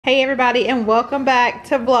Hey everybody, and welcome back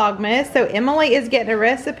to Vlogmas. So Emily is getting a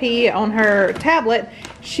recipe on her tablet.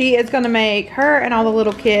 She is going to make her and all the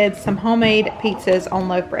little kids some homemade pizzas on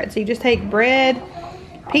loaf bread. So you just take bread,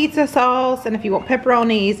 pizza sauce, and if you want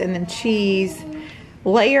pepperonis, and then cheese,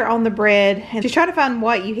 layer on the bread. And just try to find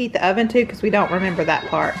what you heat the oven to, because we don't remember that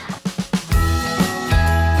part.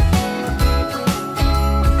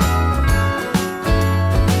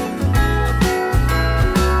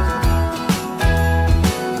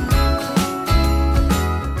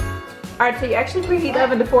 Alright, so you actually preheat the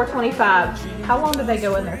oven to 425. How long do they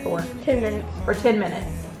go in there for? 10 minutes. For 10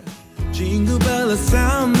 minutes. Jingle bell, a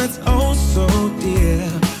sound that's oh so dear.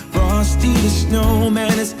 Frosty the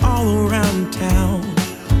snowman is all around town.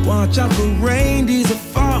 Watch out for reindeers are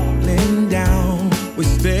falling down. We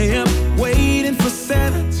stay up waiting for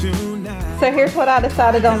Santa tonight. So here's what I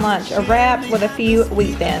decided on lunch. A wrap with a few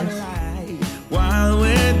wheat thins. While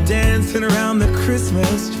we're dancing around the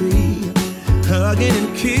Christmas tree, hugging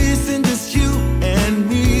and kissing, just you and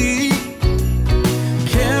me.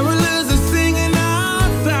 Carolers are singing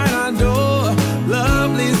outside our door,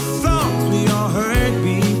 lovely songs we all heard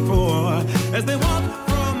before, as they walk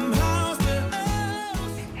from house to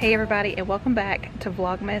house. Hey everybody, and welcome back to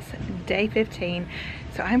Vlogmas Day 15.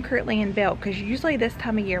 So I'm currently in Belk, because usually this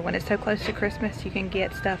time of year when it's so close to Christmas you can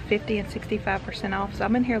get stuff 50 and 65% off. So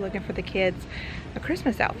I'm in here looking for the kids a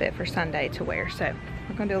Christmas outfit for Sunday to wear. So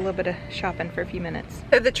we're going to do a little bit of shopping for a few minutes.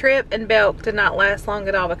 So the trip in Belk did not last long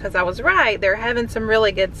at all, because I was right. They're having some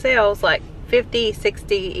really good sales, like 50,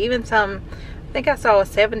 60, even some, I think I saw a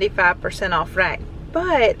 75% off rack.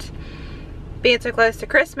 But being so close to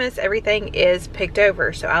Christmas, everything is picked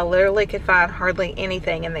over. So I literally could find hardly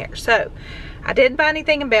anything in there. So I didn't buy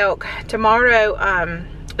anything in Belk. Tomorrow,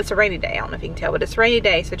 it's a rainy day. I don't know if you can tell, but it's a rainy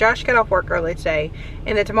day. So Josh got off work early today,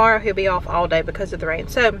 and then tomorrow he'll be off all day because of the rain.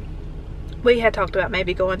 So we had talked about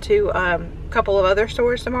maybe going to a couple of other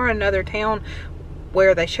stores tomorrow in another town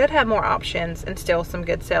where they should have more options and still some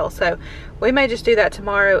good sales. So we may just do that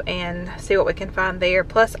tomorrow and see what we can find there.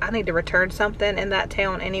 Plus I need to return something in that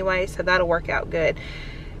town anyway, so that'll work out good.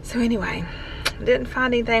 So anyway, didn't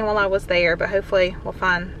find anything while I was there, but hopefully we'll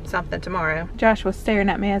find something tomorrow. Josh was staring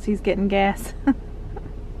at me as he's getting gas.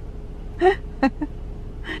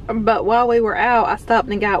 But while we were out, I stopped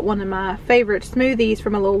and got one of my favorite smoothies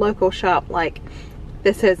from a little local shop. Like,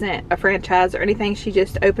 this isn't a franchise or anything. She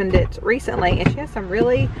just opened it recently, and she has some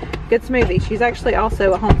really good smoothies. She's actually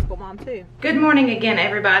also a homeschool mom too. Good morning again,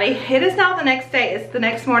 everybody. It is now the next day. It's the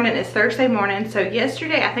next morning. It's Thursday morning. So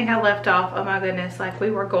yesterday, I think I left off, oh my goodness, like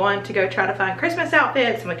we were going to go try to find Christmas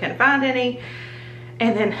outfits and we couldn't find any.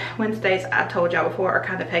 And then Wednesdays, I told y'all before, are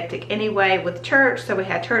kind of hectic anyway with church. So we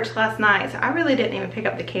had church last night. So I really didn't even pick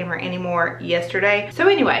up the camera anymore yesterday. So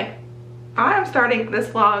anyway, I am starting this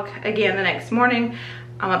vlog again the next morning.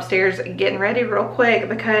 I'm upstairs getting ready real quick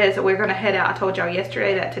because we're going to head out. I told y'all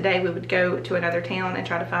yesterday that today we would go to another town and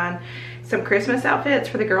try to find some Christmas outfits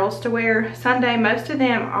for the girls to wear Sunday. Most of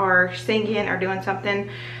them are singing or doing something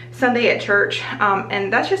Sunday at church.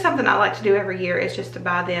 And that's just something I like to do every year, is just to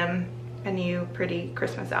buy them a new pretty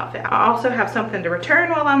Christmas outfit. I also have something to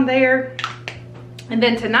return while I'm there. And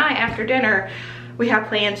then tonight after dinner, we have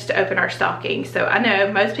plans to open our stockings. So I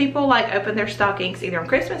know most people like open their stockings either on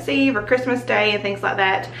Christmas Eve or Christmas Day and things like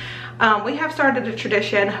that. We have started a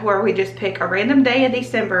tradition where we just pick a random day in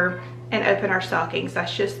December and open our stockings.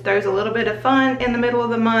 That's just throws a little bit of fun in the middle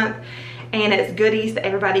of the month, and it's goodies that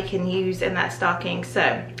everybody can use in that stocking.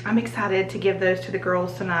 So I'm excited to give those to the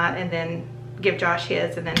girls tonight, and then give Josh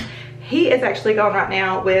his. And then he is actually going right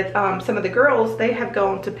now with some of the girls. They have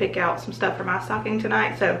gone to pick out some stuff for my stocking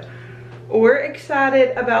tonight. So we're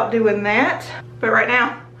excited about doing that. But right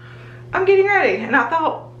now, I'm getting ready. And I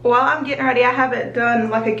thought, while I'm getting ready, I haven't done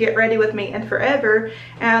like a get ready with me in forever.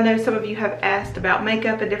 And I know some of you have asked about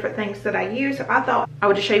makeup and different things that I use. So I thought I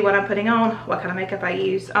would just show you what I'm putting on, what kind of makeup I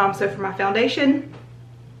use. So for my foundation,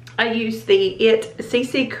 I use the IT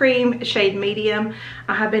CC Cream shade medium.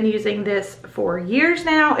 I have been using this for years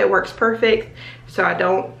now. It works perfect. So I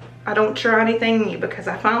don't try anything new, because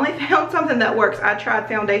I finally found something that works. I tried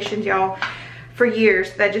foundations, y'all, for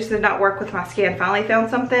years that just did not work with my skin. Finally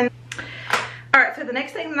found something. All right, so the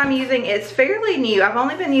next thing that I'm using is fairly new. I've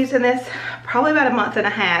only been using this probably about a month and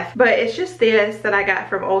a half, but it's just this that I got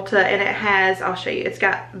from Ulta, and it has, I'll show you, it's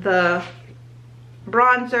got the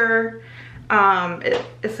bronzer,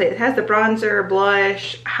 it has the bronzer,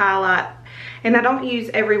 blush, highlight, and I don't use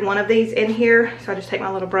every one of these in here, so I just take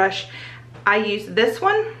my little brush. I use this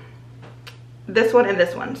one, and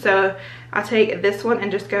this one. So I take this one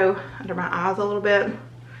and just go under my eyes a little bit.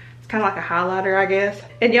 It's kind of like a highlighter, I guess.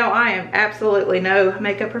 And y'all, I am absolutely no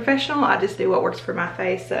makeup professional. I just do what works for my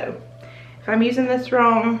face. So if I'm using this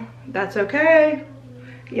wrong, that's okay.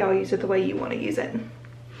 Y'all use it the way you want to use it.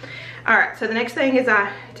 All right, so the next thing is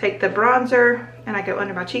I take the bronzer and I go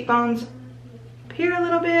under my cheekbones, up here a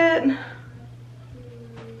little bit,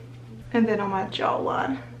 and then on my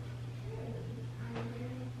jawline.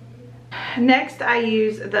 Next, I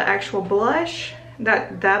use the actual blush.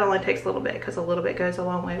 That only takes a little bit because a little bit goes a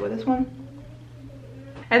long way with this one.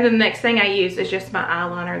 And then the next thing I use is just my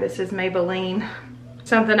eyeliner. This is Maybelline,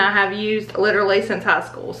 something I have used literally since high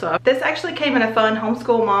school. So this actually came in a fun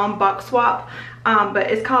homeschool mom box swap,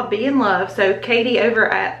 but it's called Be in Love. So Katie over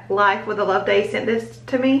at Life with a Love Day sent this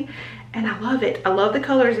to me, and I love it. I love the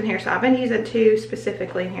colors in here. So I've been using two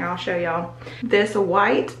specifically in here. I'll show y'all. This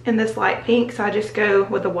white and this light pink. So I just go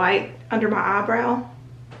with the white under my eyebrow.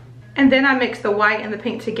 And then I mix the white and the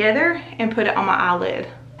pink together and put it on my eyelid.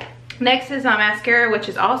 Next is my mascara, which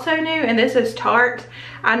is also new, and this is Tarte.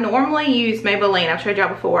 I normally use Maybelline. I've showed y'all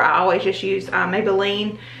before. I always just use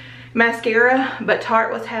Maybelline mascara, but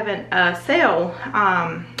Tarte was having a sale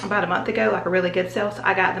about a month ago, like a really good sale. So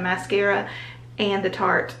I got the mascara and the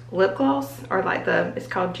Tarte lip gloss, or like it's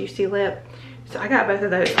called Juicy Lip. So I got both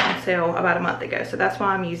of those on sale about a month ago. So that's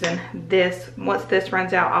why I'm using this. Once this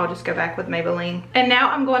runs out, I'll just go back with Maybelline. And now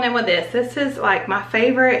I'm going in with this. This is like my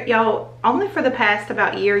favorite, y'all. Only for the past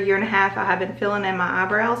about year and a half, I have been filling in my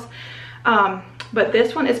eyebrows. But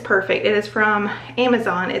this one is perfect. It is from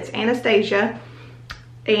Amazon. It's Anastasia.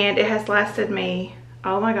 And it has lasted me,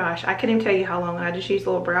 oh my gosh, I can't even tell you how long. I just use a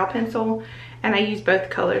little brow pencil. And I use both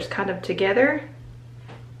colors kind of together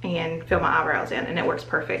and fill my eyebrows in. And it works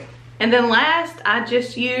perfect. And then last, I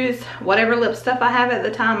just use whatever lip stuff I have at the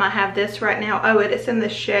time. I have this right now. Oh, it's in the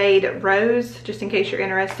shade Rose, just in case you're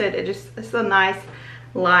interested. It's a nice,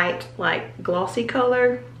 light, like glossy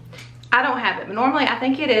color. I don't have it, but normally I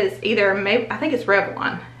think it is either, I think it's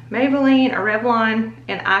Revlon. Maybelline or Revlon,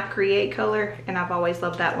 and I Create color, and I've always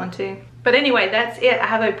loved that one too. But anyway, that's it. I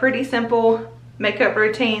have a pretty simple makeup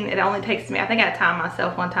routine. It only takes me, I think I timed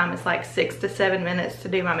myself one time, it's like 6 to 7 minutes to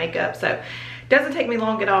do my makeup. So doesn't take me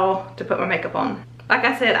long at all to put my makeup on. Like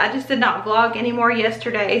I said, I just did not vlog anymore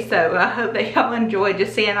yesterday, so I hope that y'all enjoyed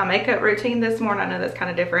just seeing my makeup routine this morning. I know that's kind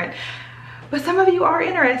of different, but some of you are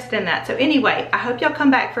interested in that. So anyway, I hope y'all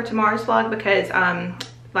come back for tomorrow's vlog because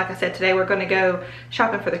like I said, today we're going to go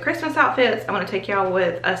shopping for the Christmas outfits. I want to take y'all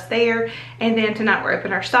with us there. And then tonight we're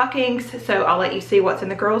opening our stockings. So I'll let you see what's in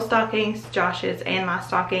the girls' stockings, Josh's and my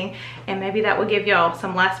stocking. And maybe that will give y'all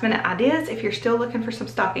some last minute ideas if you're still looking for some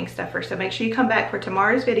stocking stuffers. So make sure you come back for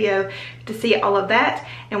tomorrow's video to see all of that.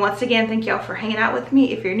 And once again, thank y'all for hanging out with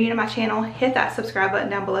me. If you're new to my channel, hit that subscribe button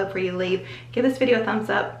down below before you leave. Give this video a thumbs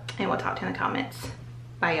up and we'll talk to you in the comments.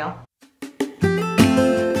 Bye y'all.